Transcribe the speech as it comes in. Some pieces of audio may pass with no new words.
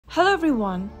Hello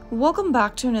everyone, welcome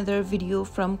back to another video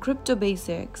from Crypto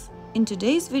Basics. In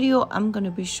today's video, I'm going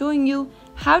to be showing you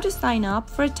how to sign up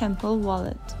for a Temple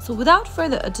wallet. So without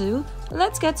further ado,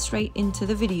 let's get straight into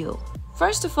the video.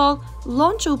 First of all,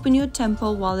 open your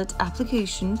Temple wallet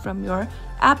application from your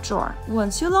app drawer.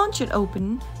 Once you launch it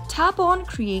open, tap on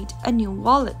Create a new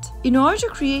wallet. In order to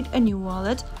create a new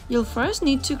wallet, you'll first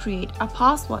need to create a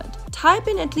password. Type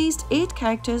in at least 8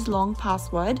 characters long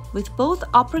password with both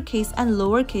uppercase and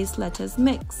lowercase letters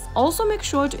mixed. Also make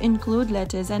sure to include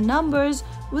letters and numbers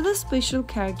with a special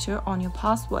character on your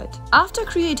password. After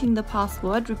creating the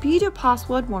password, repeat your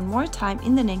password one more time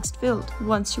in the next field.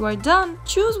 Once you are done,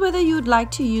 choose whether you'd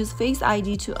like to use Face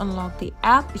ID to unlock the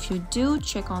app. If you do,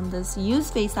 check on this Use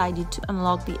Face ID to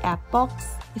unlock the app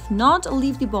box. If not,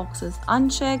 leave the boxes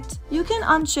unchecked. You can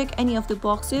uncheck any of the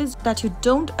boxes that you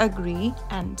don't agree,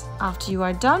 and after you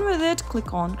are done with it,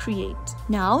 click on Create.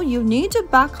 Now you need to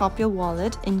back up your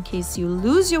wallet. In case you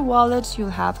lose your wallet, you'll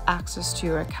have access to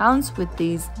your accounts with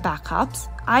these backups.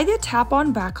 Either tap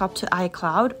on Backup to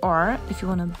iCloud, or if you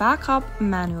want to backup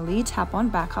manually, tap on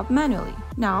Backup manually.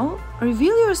 Now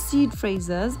reveal your seed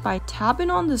phrases by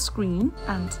tapping on the screen,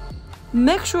 and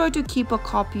make sure to keep a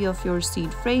copy of your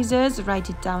seed phrases. Write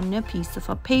it down in a piece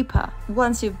of paper.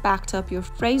 Once you've backed up your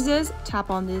phrases, tap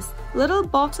on this little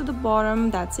box at the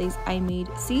bottom that says I made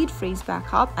seed phrase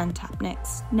backup and tap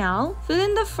next. Now fill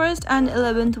in the first and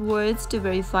 11th words to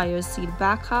verify your seed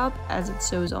backup. As it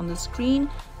shows on the screen,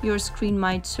 your screen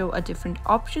might show a different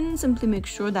option. Simply make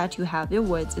sure that you have your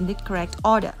words in the correct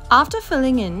order. After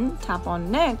filling in, tap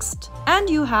on next, and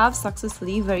you have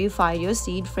successfully verified your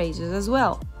seed phrases as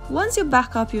well. Once you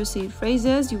back up your seed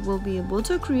phrases, you will be able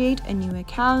to create a new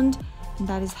account, and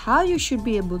that is how you should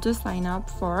be able to sign up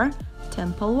for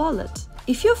Temple wallet.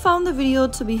 If you found the video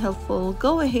to be helpful,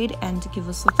 go ahead and give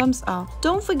us a thumbs up.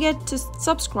 Don't forget to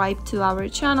subscribe to our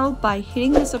channel by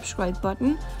hitting the subscribe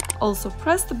button. Also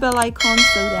press the bell icon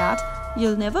so that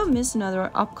you'll never miss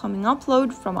another upcoming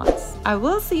upload from us. I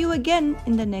will see you again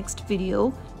in the next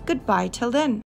video. Goodbye till then.